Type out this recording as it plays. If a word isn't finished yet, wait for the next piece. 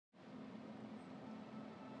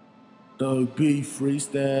Thug B,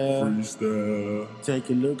 freestyle.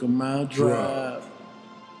 Take a look at my drive.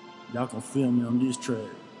 Y'all can feel me on this track.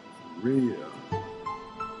 For real.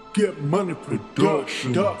 Get Money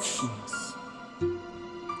Productions.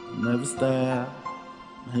 Never stop.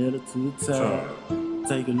 I'm headed to the top.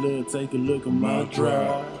 Take a look at my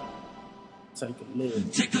drive. Take a look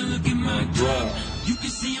at my drive. You can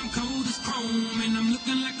see I'm cold as chrome, and I'm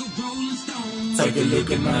looking like a rolling stone. Take a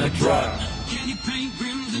look at my drive. Candy paint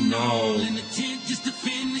rims and all, in the tent just to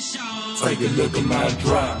finish off. Take a look at my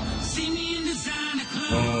drive. See me in designer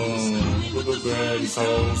clothes, with the baddest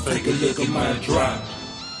hoes. Take a look at my drive.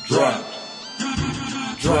 Drop.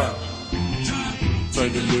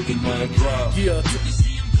 Take a look at my drive. Yeah.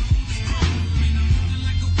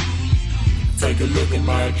 Take a look at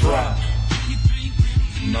my drive.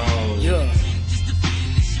 No. Yeah.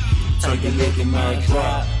 Take a look at my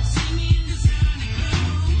drive.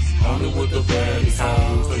 Only with the baddest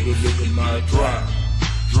hoes. Take a look at my drive.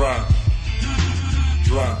 Drop.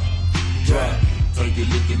 Take a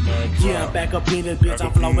look at my drive. Yeah, back up in this bitch,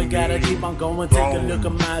 I'm flowing, gotta keep on going. Take a look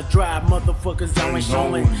at my drive, motherfuckers always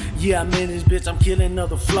showing. Yeah, I'm in this bitch, I'm killing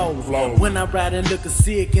other flow. When I'm riding, looking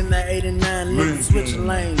sick in the 89, looking switching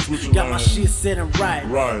lanes. Got my shit sitting right.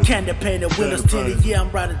 Candy painted windows tinted, yeah,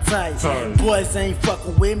 I'm riding tight. Boys ain't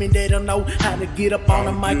fucking with me, they don't know how to get up on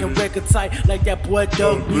the mic and record tight. Like that boy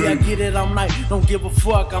Doug B, I get it all night. Don't give a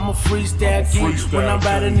fuck, I'm a freestyle king. When I'm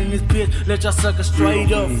riding in this bitch, let y'all sucker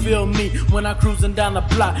straight up. Feel me when I'm cruising down the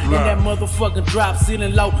block in that motherfucking drop,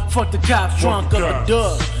 ceiling low, fuck the cops, trunk up a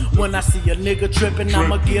dub. When I see a nigga trippin',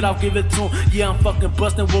 I'ma get off, give it to him. Yeah, I'm fucking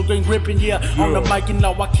bustin', wood grain grippin', yeah. On the mic, you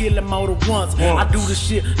know I kill him all at once. I do the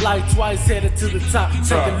shit like twice, headed to the top.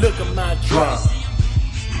 Take a look at my drop.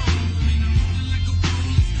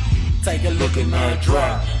 Take a look at my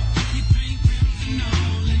drop.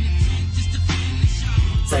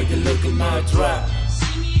 Take a look at my drop.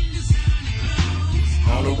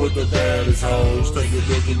 Only with the baddest hoes. Take a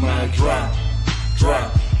look at my drop.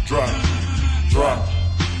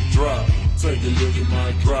 Take a look at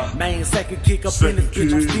my drop. Main second kick up in this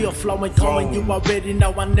bitch, I'm still flowing, going. You already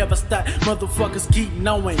know I never stop. Motherfuckers keep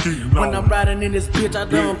knowing. When I'm riding in this bitch, I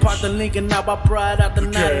done parked the Lincoln, now I pride out the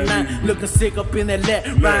 99. Looking sick up in that lat,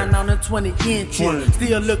 riding on the 20 inches.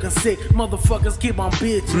 Still looking sick, motherfuckers keep on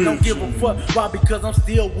bitching. Don't give a fuck, why? Because I'm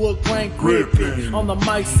still wood grain gripping. On the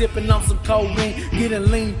mic, sipping on some codeine, getting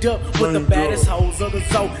leaned up with the baddest hoes of the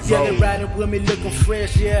zoo. Yeah, they riding with me looking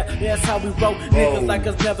fresh, yeah, that's how we roll. Niggas like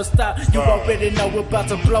us never stop. You already know we're about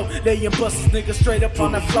to blow. They and bust niggas straight up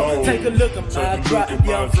on that floor. Take a look at my drop.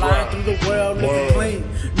 Yeah, I'm flying through the world looking clean.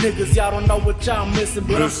 Niggas, y'all don't know what y'all missing,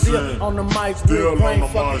 but I'm still on the mic, real brain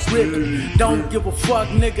fucking gripping. Don't give a fuck,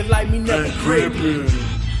 nigga like me never gripping.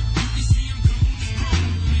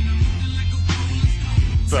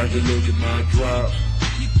 Take a look at my drop.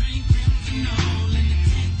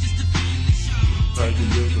 Take a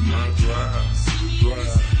look at my drop.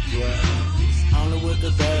 Only with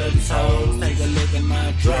the baddest hoes. Take a look at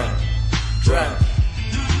my drop.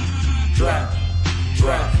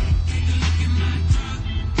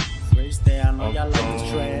 Freestyle, I know y'all like this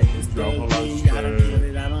track. It's Thug B, I don't kill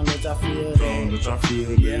it, I don't let y'all feel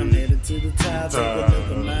that. Yeah, I'm headed to the top. Take a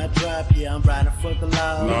look at my drop. Yeah, I'm riding for the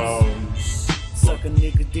laws. Suck a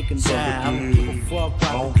nigga dick and die. I don't give a fuck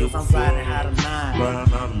why, because I'm riding out of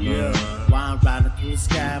line. Yeah, why I'm riding through the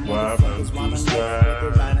sky. Motherfuckers wanna know, but they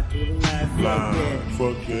riding through the night.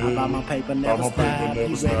 Fuck that. I buy my paper, never stop. You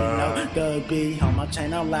ready know? Thug B on my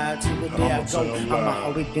chain, I'm live to the day I go. I'ma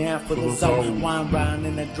hold it down for the zone. Why I'm riding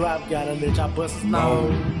in that drop, gotta let y'all bust know.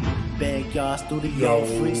 Backyard studio,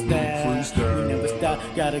 freestyle. We never stop,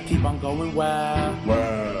 gotta keep on going wild.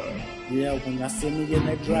 Yeah, when y'all see me in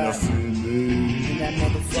that drive, in that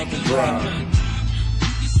motherfucking drive.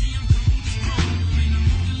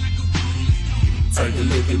 Take a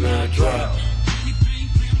look at my drop.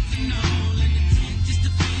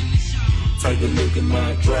 Take a look at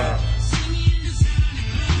my drop.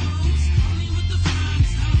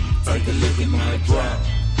 Take a look at my drop.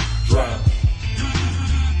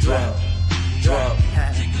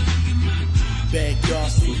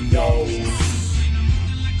 Backyard studios.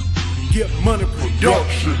 Get Money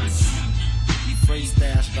Productions.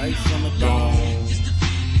 Freestyle straight from the dome.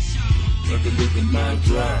 Take a look at my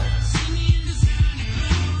drive.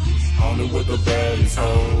 Only with the baddest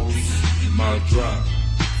hoes. My drop.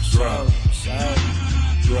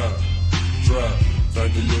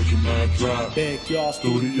 Take a look at my drop. Backyard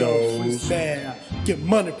studios. Freestyle. Get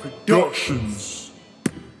Money Productions.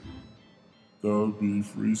 Thug B,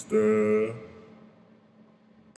 freestyle.